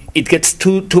 It gets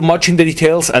too much in the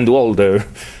details, and well,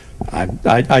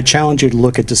 I challenge you to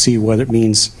look at to see what it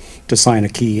means to sign a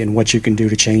key and what you can do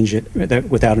to change it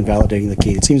without invalidating the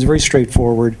key. It seems very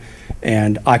straightforward,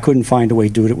 and I couldn't find a way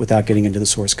to do it without getting into the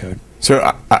source code.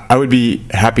 So I would be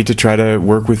happy to try to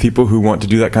work with people who want to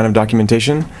do that kind of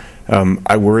documentation.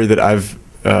 I worry that I've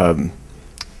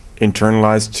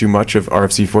internalized too much of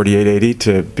RFC 4880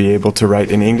 to be able to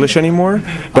write in English anymore.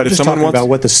 But if someone wants about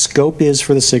what the scope is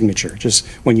for the signature, just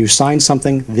when you sign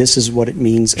something, this is what it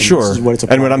means. And sure. This is what it's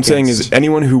and what I'm saying is,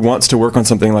 anyone who wants to work on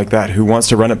something like that, who wants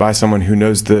to run it by someone who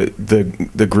knows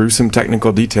the gruesome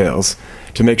technical details,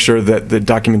 to make sure that the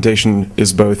documentation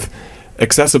is both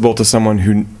accessible to someone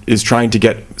who is trying to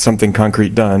get something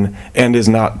concrete done and is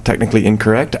not technically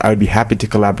incorrect, I would be happy to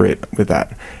collaborate with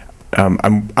that.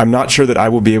 I'm not sure that I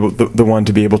will be able the one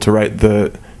to be able to write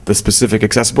the specific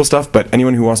accessible stuff, but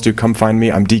anyone who wants to, come find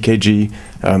me. I'm DKG.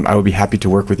 I would be happy to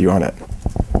work with you on it.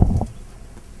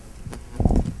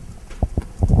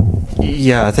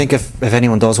 Yeah, I think if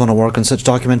anyone does want to work on such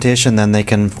documentation, then they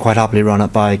can quite happily run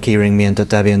it by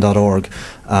keyringmain.debian.org.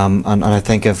 And I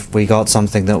think if we got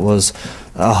something that was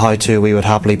a how-to, we would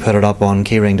happily put it up on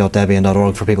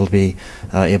keyring.debian.org for people to be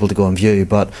able to go and view.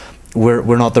 But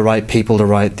we're not the right people to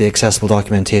write the accessible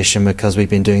documentation, because we've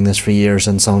been doing this for years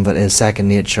and some of it is second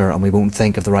nature and we won't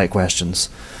think of the right questions.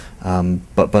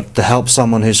 But to help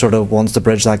someone who sort of wants to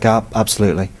bridge that gap,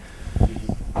 absolutely.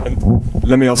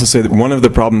 Let me also say that one of the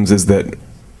problems is that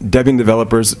Debian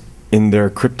developers, in their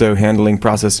crypto handling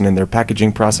process and in their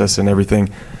packaging process and everything,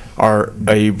 are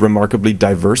a remarkably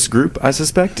diverse group, I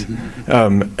suspect.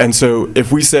 And so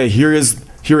if we say here is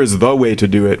the way to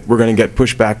do it, we're going to get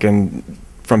pushback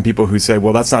from people who say,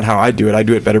 well, that's not how I do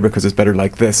it better because it's better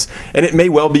like this. And it may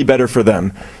well be better for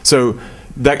them. So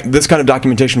this kind of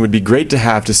documentation would be great to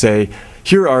have, to say,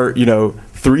 here are,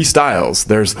 3 styles.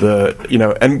 There's the,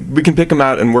 and we can pick them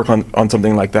out and work on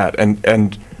something like that,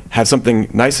 and have something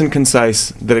nice and concise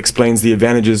that explains the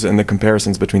advantages and the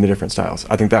comparisons between the different styles.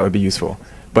 I think that would be useful.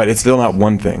 But it's still not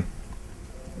one thing.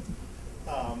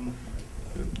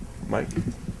 Mike?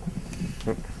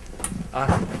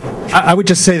 I would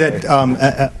just say that on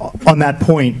that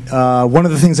point, one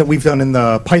of the things that we've done in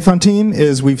the Python team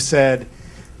is we've said,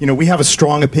 we have a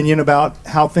strong opinion about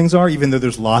how things are, even though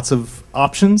there's lots of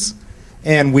options.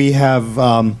 And we have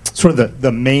sort of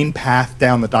the main path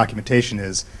down the documentation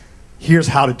is, here's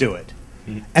how to do it.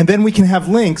 Mm-hmm. And then we can have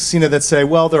links, that say,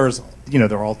 well, there are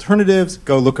alternatives.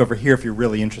 Go look over here if you're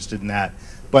really interested in that.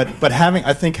 But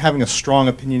I think having a strong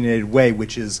opinionated way,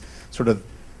 which is sort of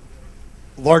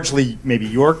largely maybe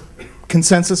your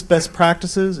consensus best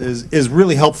practices, is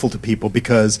really helpful to people,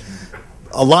 because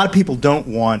a lot of people don't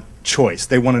want choice.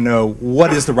 They want to know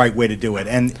what is the right way to do it.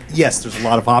 And yes, there's a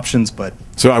lot of options, but...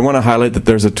 So I want to highlight that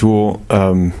there's a tool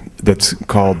that's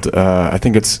called, I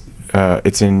think it's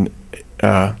in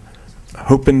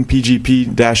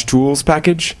OpenPGP-tools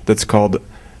package that's called,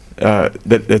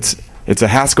 it's a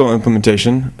Haskell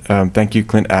implementation. Thank you,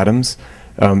 Clint Adams.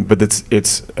 But it's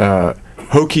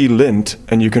Hokey lint,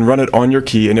 and you can run it on your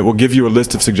key, and it will give you a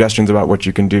list of suggestions about what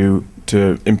you can do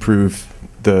to improve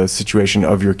the situation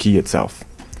of your key itself.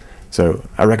 So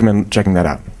I recommend checking that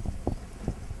out.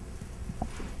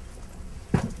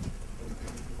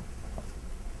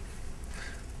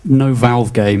 No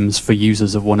valve games for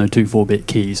users of 1024-bit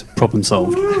keys. Problem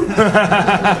solved.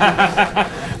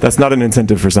 That's not an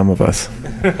incentive for some of us.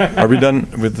 Are we done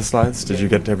with the slides? Did you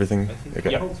get to everything?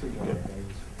 Okay.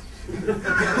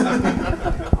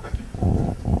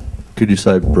 Could you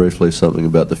say briefly something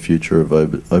about the future of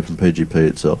OpenPGP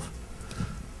itself?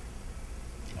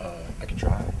 I can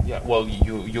try. Yeah. Well,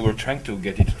 you were trying to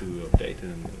get it to update.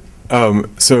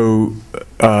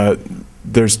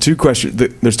 there's two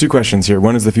questions here.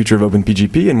 One is the future of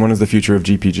OpenPGP, and one is the future of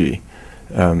GPG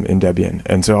in Debian.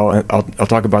 And so I'll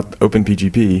talk about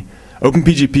OpenPGP.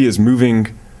 OpenPGP is moving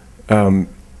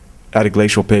at a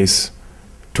glacial pace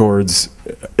towards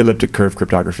elliptic curve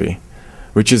cryptography,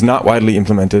 which is not widely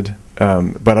implemented.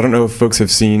 But I don't know if folks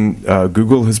have seen,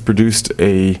 Google has produced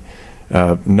a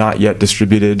not yet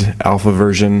distributed alpha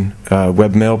version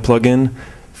webmail plugin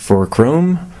for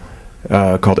Chrome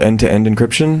called end-to-end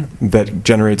encryption that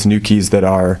generates new keys that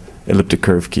are elliptic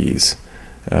curve keys.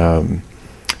 GNU-PG's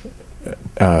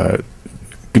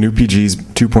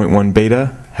 2.1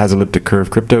 beta has elliptic curve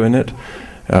crypto in it.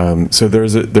 So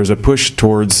there's a push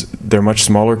towards they're much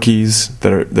smaller keys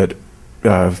that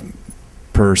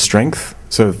per strength.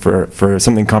 So for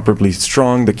something comparably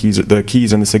strong, the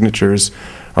keys and the signatures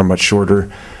are much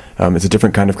shorter. It's a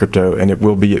different kind of crypto, and it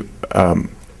will be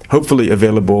hopefully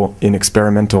available in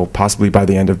experimental, possibly by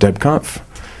the end of DebConf.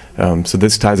 So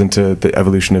this ties into the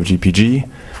evolution of GPG.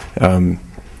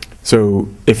 So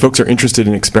if folks are interested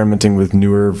in experimenting with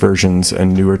newer versions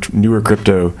and newer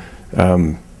crypto,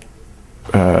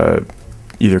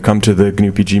 either come to the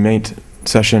GNU-PG Mate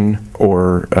session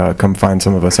or come find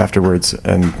some of us afterwards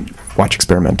and watch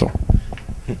experimental.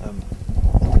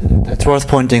 It's worth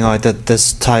pointing out that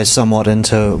this ties somewhat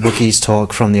into Wookie's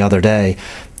talk from the other day,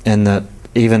 in that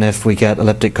even if we get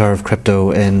elliptic curve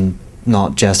crypto in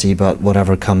not Jesse but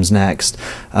whatever comes next,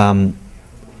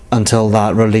 until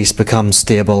that release becomes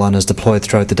stable and is deployed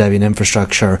throughout the Debian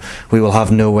infrastructure, we will have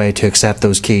no way to accept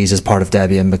those keys as part of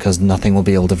Debian because nothing will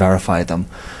be able to verify them.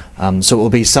 So it will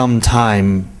be some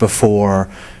time before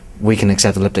we can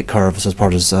accept elliptic curves as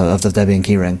part of the Debian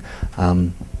keyring,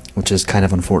 which is kind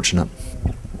of unfortunate.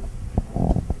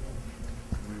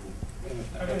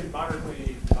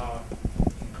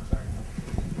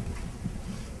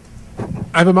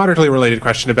 I have a moderately related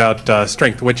question about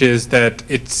strength, which is that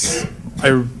it's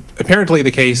apparently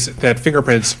the case that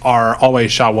fingerprints are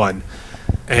always SHA-1.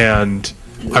 And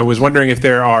I was wondering if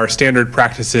there are standard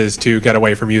practices to get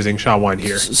away from using SHA-1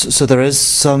 here. So there is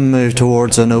some move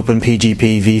towards an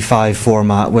OpenPGP v5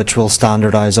 format, which will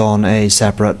standardize on a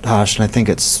separate hash, and I think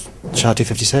it's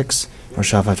SHA-256 or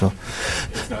SHA-512.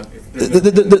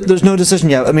 There's no decision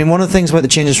yet. I mean, one of the things about the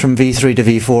changes from V3 to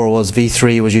V4 was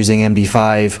V3 was using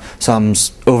MD5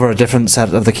 sums over a different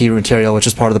set of the key material, which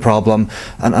is part of the problem,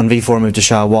 and V4 moved to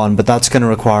SHA-1, but that's going to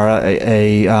require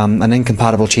an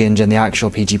incompatible change in the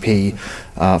actual PGP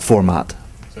format.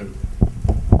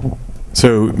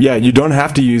 So yeah, you don't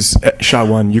have to use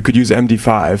SHA-1. You could use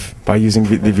MD5 by using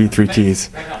the V3 keys.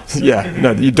 Yeah,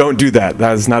 no, you don't do that.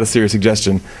 That is not a serious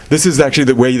suggestion. This is actually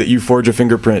the way that you forge a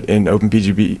fingerprint in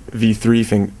OpenPGP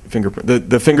V3 fingerprint.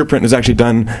 The fingerprint is actually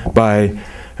done by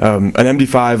an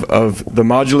MD5 of the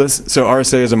modulus. So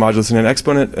RSA is a modulus and an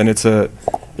exponent, and it's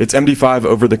MD5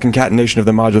 over the concatenation of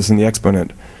the modulus and the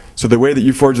exponent. So the way that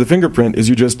you forge the fingerprint is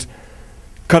you just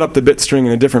cut up the bit string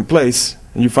in a different place,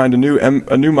 and you find a new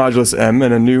modulus M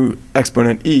and a new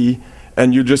exponent E,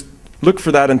 and you just look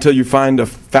for that until you find a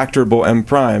factorable M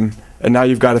prime, and now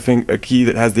you've got a key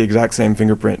that has the exact same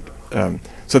fingerprint.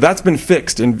 So that's been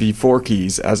fixed in V4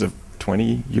 keys as of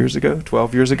 20 years ago,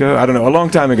 12 years ago, I don't know, a long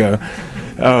time ago.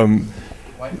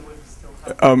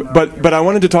 But I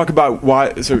wanted to talk about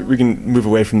why, so we can move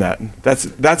away from that. That's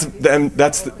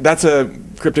a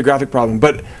cryptographic problem.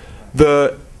 But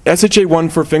the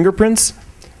SHA-1 for fingerprints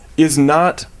is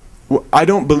not, I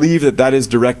don't believe that is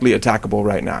directly attackable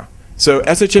right now. So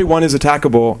SHA-1 is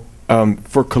attackable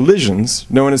for collisions.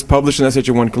 No one has published an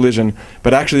SHA-1 collision,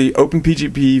 but actually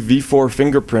OpenPGP v4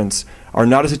 fingerprints are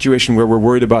not a situation where we're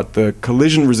worried about the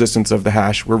collision resistance of the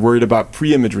hash. We're worried about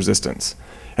pre-image resistance.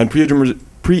 And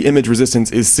pre-image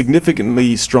resistance is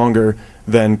significantly stronger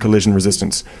than collision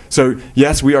resistance. So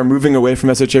yes, we are moving away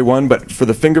from SHA-1, but for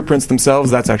the fingerprints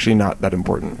themselves, that's actually not that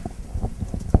important.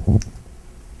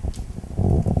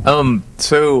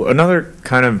 So another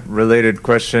kind of related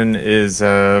question is,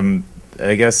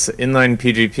 I guess inline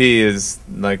PGP is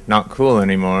like not cool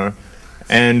anymore,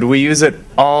 and we use it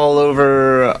all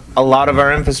over a lot of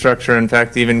our infrastructure. In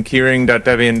fact, even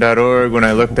keyring.debian.org, when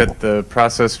I looked at the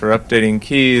process for updating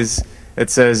keys, it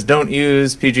says don't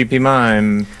use PGP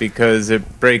MIME because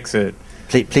it breaks it.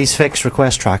 Please fix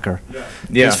request tracker.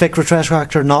 Yeah. Please fix request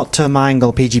tracker not to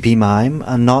mangle PGP MIME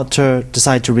and not to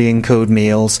decide to re-encode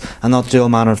mails and not to do all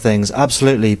manner of things.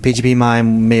 Absolutely, PGP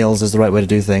MIME mails is the right way to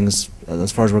do things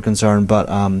as far as we're concerned, but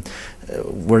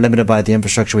we're limited by the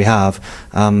infrastructure we have.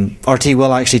 RT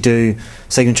will actually do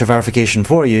signature verification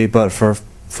for you, but for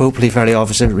hopefully fairly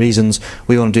obvious reasons,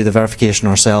 we want to do the verification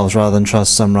ourselves rather than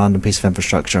trust some random piece of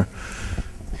infrastructure.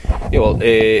 Yeah, well,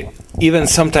 even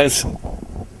sometimes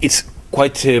it's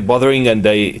quite bothering, and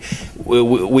we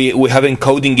have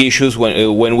encoding issues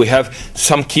when we have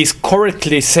some keys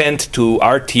correctly sent to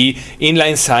RT,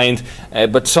 inline signed,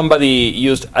 but somebody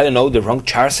used, I don't know, the wrong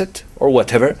charset or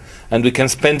whatever, and we can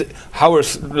spend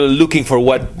hours looking for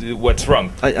what's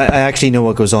wrong. I actually know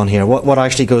what goes on here. What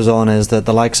actually goes on is that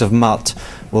the likes of Mutt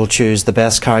will choose the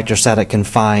best character set it can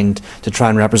find to try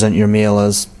and represent your mail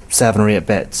as 7 or 8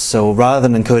 bits. So rather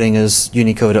than encoding as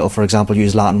Unicode, it'll, for example,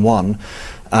 use Latin 1.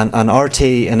 And RT,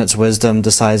 in its wisdom,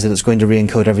 decides that it's going to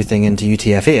re-encode everything into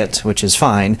UTF-8, which is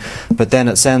fine, but then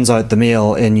it sends out the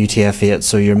mail in UTF-8,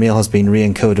 so your mail has been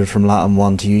re-encoded from Latin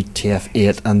 1 to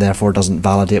UTF-8, and therefore doesn't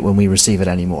validate when we receive it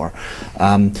anymore.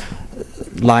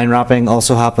 Line wrapping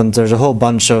also happens. There's a whole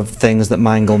bunch of things that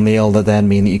mangle mail that then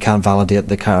mean that you can't validate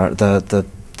the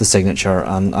signature,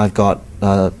 and I've got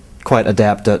quite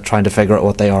adept at trying to figure out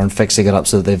what they are and fixing it up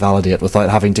so that they validate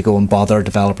without having to go and bother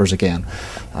developers again.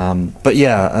 But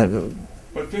yeah.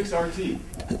 But fix RT.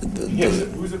 Yes.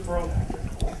 Who's it for all?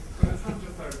 It's not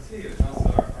just RT, it's also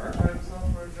archive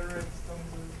software generates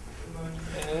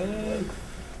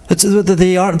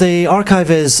The archive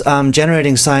is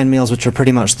generating signed mails, which are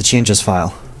pretty much the changes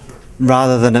file.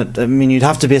 Rather than it, I mean, you'd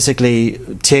have to basically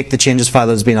take the changes file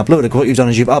that's been uploaded. What you've done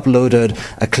is you've uploaded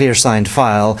a clear signed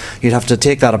file. You'd have to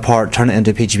take that apart, turn it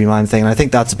into a PGP MIME thing, and I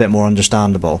think that's a bit more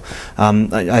understandable.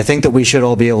 I think that we should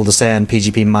all be able to send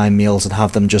PGP MIME mails and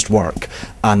have them just work.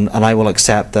 And I will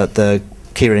accept that the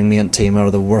keyring maint team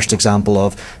are the worst example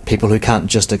of people who can't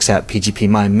just accept PGP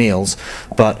MIME mails.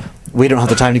 But we don't have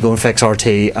the time to go and fix RT,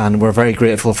 and we're very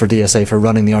grateful for DSA for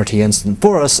running the RT instance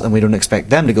for us, and we don't expect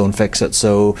them to go and fix it.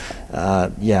 So,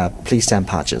 yeah, please send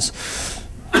patches.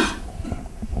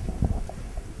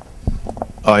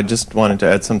 I just wanted to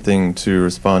add something to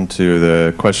respond to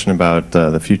the question about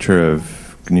the future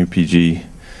of GNU PG.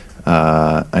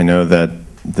 I know that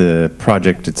the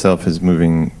project itself is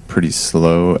moving pretty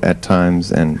slow at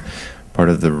times, and part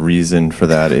of the reason for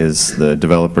that is the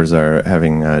developers are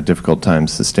having a difficult time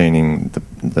sustaining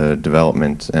the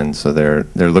development, and so they're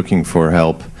looking for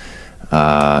help,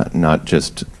 not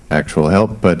just actual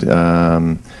help, but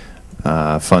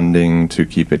funding to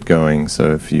keep it going.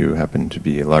 So if you happen to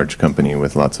be a large company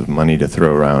with lots of money to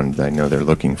throw around, I know they're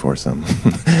looking for some.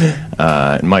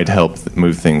 It might help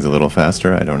move things a little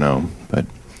faster, I don't know, but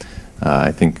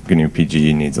I think GNU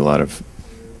PG needs a lot of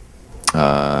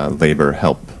labor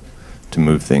help to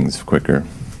move things quicker.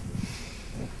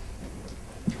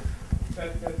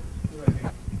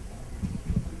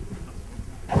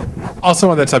 Also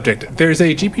on that subject, there's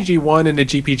a GPG1 and a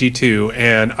GPG2,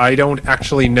 and I don't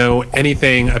actually know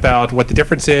anything about what the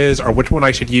difference is or which one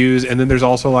I should use, and then there's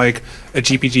also like a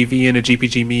GPGV and a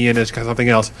GPGME and something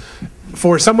else.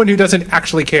 For someone who doesn't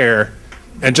actually care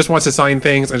and just wants to sign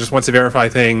things and just wants to verify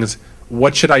things,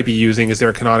 what should I be using? Is there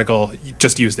a canonical,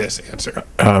 just use this answer?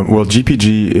 Well,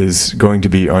 GPG is going to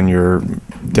be on your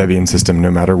Debian system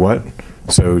no matter what,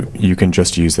 so you can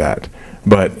just use that.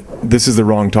 But this is the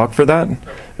wrong talk for that.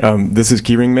 This is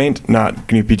keyring maint, not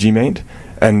GNU PG maint.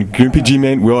 And GNU PG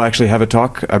maint will actually have a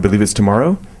talk, I believe it's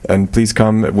tomorrow, and please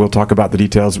come, we'll talk about the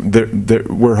details. There's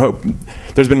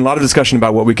been a lot of discussion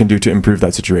about what we can do to improve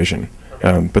that situation,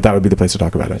 but that would be the place to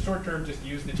talk about it. Short term, just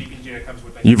use the GPG that comes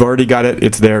with it. You've already got it,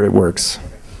 it's there, it works.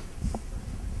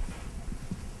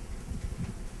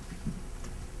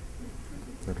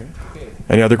 Okay.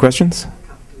 Any other questions?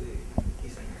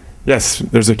 Yes,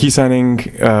 there's a key signing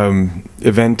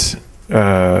event.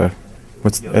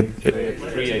 What's at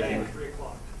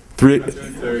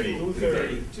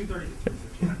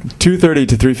 2:30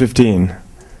 to 3:15,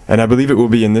 and I believe it will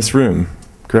be in this room.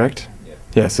 Correct? Yeah.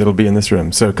 Yes, it'll be in this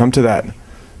room. So come to that.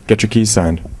 Get your keys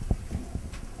signed.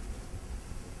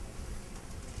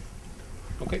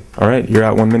 Okay. All right, you're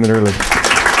out 1 minute early.